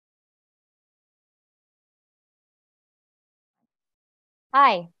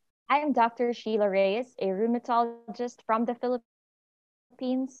Hi, I'm Dr. Sheila Reyes, a rheumatologist from the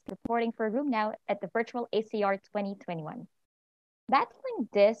Philippines, reporting for Room Now at the virtual ACR 2021. Battling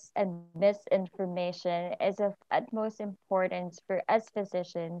dis and misinformation is of utmost importance for us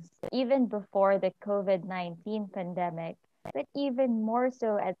physicians, even before the COVID-19 pandemic, but even more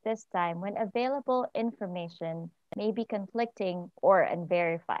so at this time when available information may be conflicting or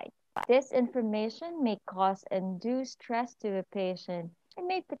unverified. This information may cause undue stress to a patient and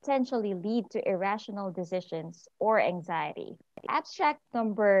may potentially lead to irrational decisions or anxiety. Abstract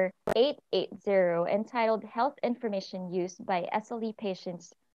number 880, entitled Health Information Used by SLE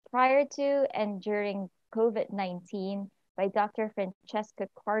Patients Prior to and During COVID-19 by Dr. Francesca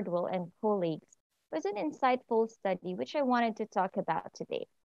Cardwell and colleagues, was an insightful study which I wanted to talk about today.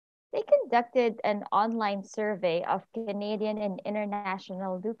 They conducted an online survey of Canadian and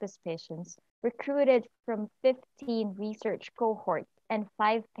international lupus patients recruited from 15 research cohorts and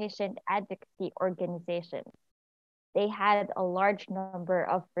 5 patient advocacy organizations. They had a large number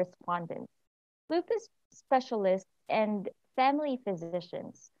of respondents. Lupus specialists and family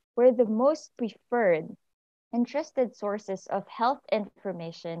physicians were the most preferred and trusted sources of health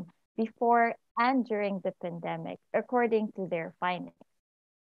information before and during the pandemic, according to their findings.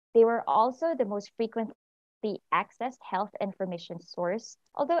 They were also the most frequently accessed health information source,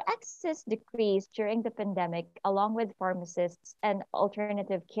 although access decreased during the pandemic along with pharmacists and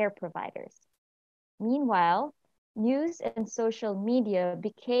alternative care providers. Meanwhile, news and social media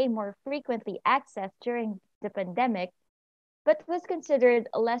became more frequently accessed during the pandemic, but was considered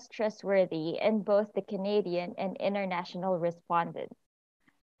less trustworthy in both the Canadian and international respondents.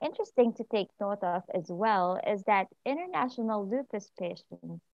 Interesting to take note of as well is that international lupus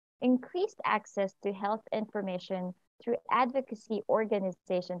patients increased access to health information through advocacy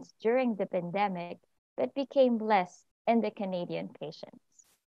organizations during the pandemic, but became less in the Canadian patients.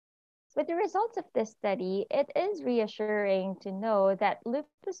 With the results of this study, it is reassuring to know that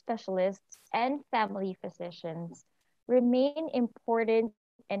lupus specialists and family physicians remain important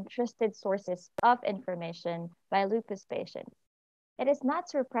and trusted sources of information by lupus patients. It is not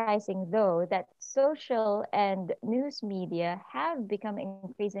surprising, though, that social and news media have become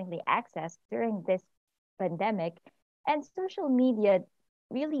increasingly accessed during this pandemic, and social media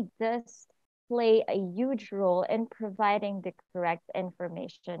really does play a huge role in providing the correct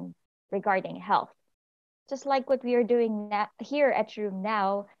information regarding health. Just like what we are doing now, here at Room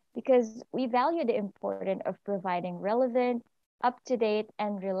Now, because we value the importance of providing relevant, up to date,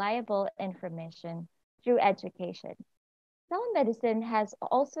 and reliable information through education. Telemedicine has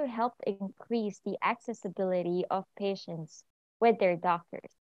also helped increase the accessibility of patients with their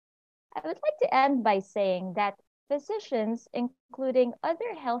doctors. I would like to end by saying that physicians, including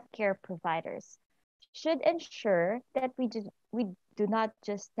other healthcare providers, should ensure that we do not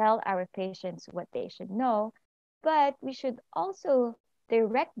just tell our patients what they should know, but we should also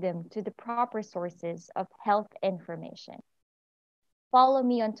direct them to the proper sources of health information. Follow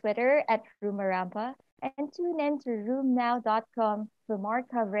me on Twitter at Rumarampa and tune in to roomnow.com for more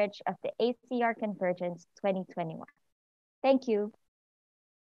coverage of the ACR Convergence 2021. Thank you.